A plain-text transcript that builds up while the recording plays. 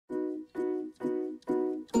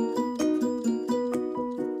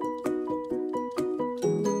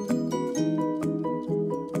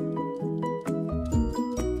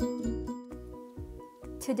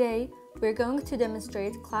Today, we're going to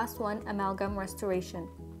demonstrate Class 1 Amalgam Restoration.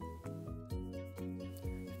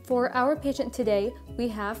 For our patient today, we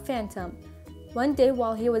have Phantom. One day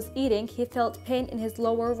while he was eating, he felt pain in his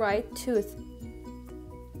lower right tooth.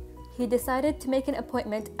 He decided to make an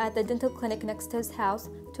appointment at the dental clinic next to his house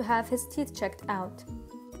to have his teeth checked out.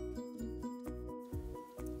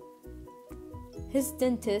 His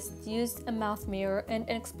dentist used a mouth mirror and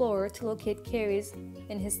an explorer to locate caries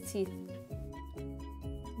in his teeth.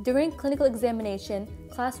 During clinical examination,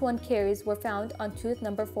 Class 1 caries were found on tooth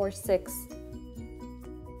number 46.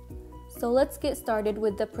 So let's get started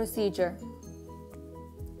with the procedure.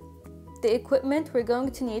 The equipment we're going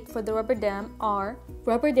to need for the rubber dam are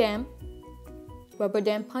rubber dam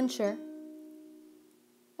puncher,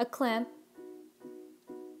 a clamp,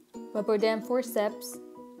 rubber dam forceps,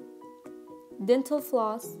 dental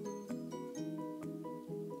floss,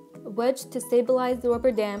 a wedge to stabilize the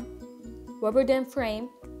rubber dam frame,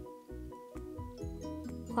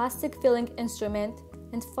 plastic filling instrument,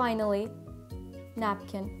 and finally,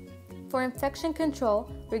 napkin. For infection control,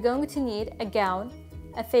 we're going to need a gown,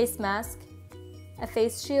 a face mask, a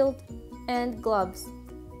face shield, and gloves.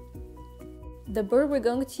 The burr we're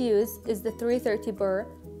going to use is the 330 burr,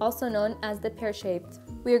 also known as the pear-shaped.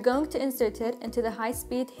 We are going to insert it into the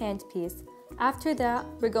high-speed handpiece. After that,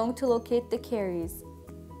 we're going to locate the caries.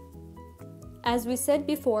 As we said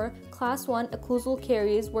before, Class 1 occlusal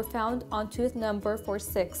caries were found on tooth number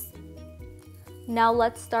 46. Now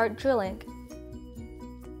let's start drilling.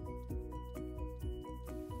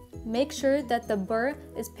 Make sure that the burr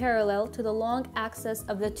is parallel to the long axis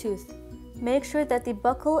of the tooth. Make sure that the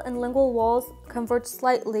buccal and lingual walls converge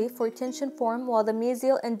slightly for tension form while the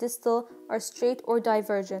mesial and distal are straight or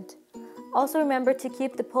divergent. Also remember to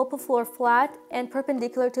keep the pulpal floor flat and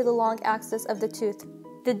perpendicular to the long axis of the tooth.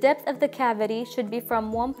 The depth of the cavity should be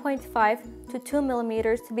from 1.5 to 2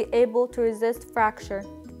 millimeters to be able to resist fracture.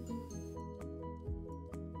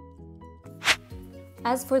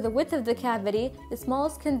 As for the width of the cavity, the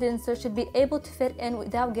smallest condenser should be able to fit in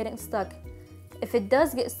without getting stuck. If it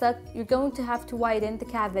does get stuck, you're going to have to widen the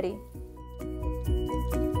cavity.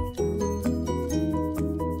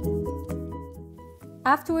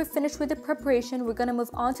 After we're finished with the preparation, we're going to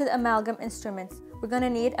move on to the amalgam instruments. We're going to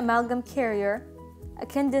need amalgam carrier, a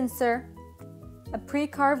condenser, a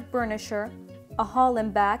pre-carved burnisher, a Hall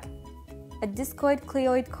and back, a discoid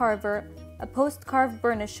cleoid carver, a post-carved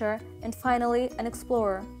burnisher, and finally an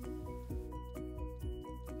explorer.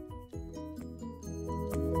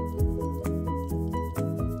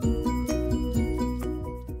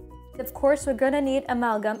 Of course, we're going to need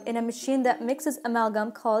amalgam in a machine that mixes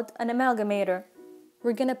amalgam called an amalgamator.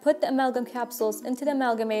 We're going to put the amalgam capsules into the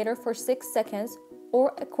amalgamator for 6 seconds,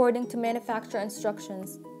 or according to manufacturer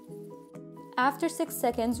instructions. After 6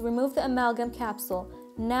 seconds, remove the amalgam capsule.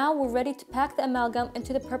 Now we're ready to pack the amalgam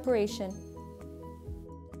into the preparation.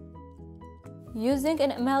 Using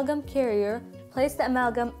an amalgam carrier, place the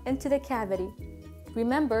amalgam into the cavity.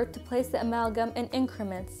 Remember to place the amalgam in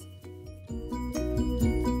increments.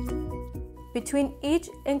 Between each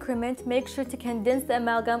increment, make sure to condense the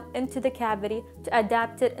amalgam into the cavity to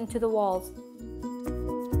adapt it into the walls.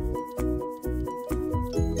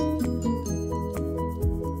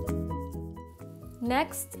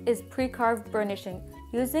 Next is pre-carved burnishing.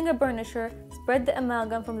 Using a burnisher, spread the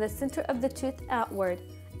amalgam from the center of the tooth outward.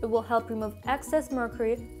 It will help remove excess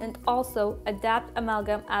mercury and also adapt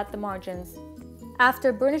amalgam at the margins.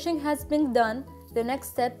 After burnishing has been done, the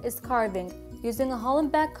next step is carving. Using a Hall and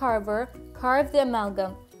back carver, carve the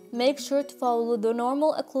amalgam. Make sure to follow the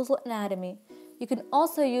normal occlusal anatomy. You can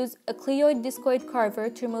also use a cleoid discoid carver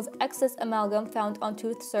to remove excess amalgam found on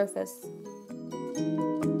tooth surface.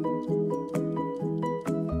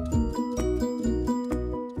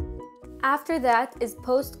 After that is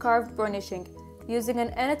post-carved burnishing. Using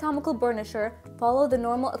an anatomical burnisher, follow the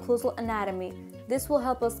normal occlusal anatomy. This will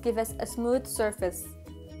help us give us a smooth surface.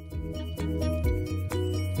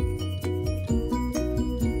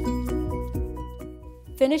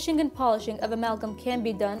 Finishing and polishing of amalgam can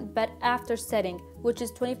be done, but after setting, which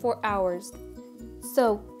is 24 hours.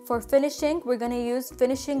 So, for finishing, we're going to use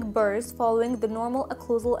finishing burrs following the normal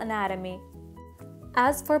occlusal anatomy.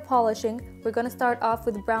 As for polishing, we're going to start off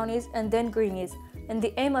with brownies and then greenies. And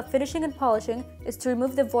the aim of finishing and polishing is to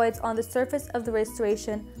remove the voids on the surface of the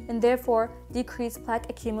restoration and therefore decrease plaque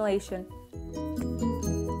accumulation.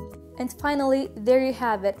 And finally, there you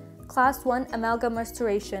have it, Class 1 Amalgam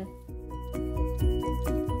Restoration.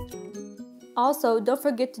 Also, don't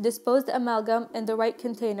forget to dispose the amalgam in the right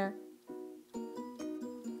container.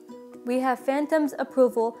 We have Phantom's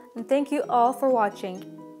approval, and thank you all for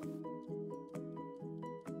watching.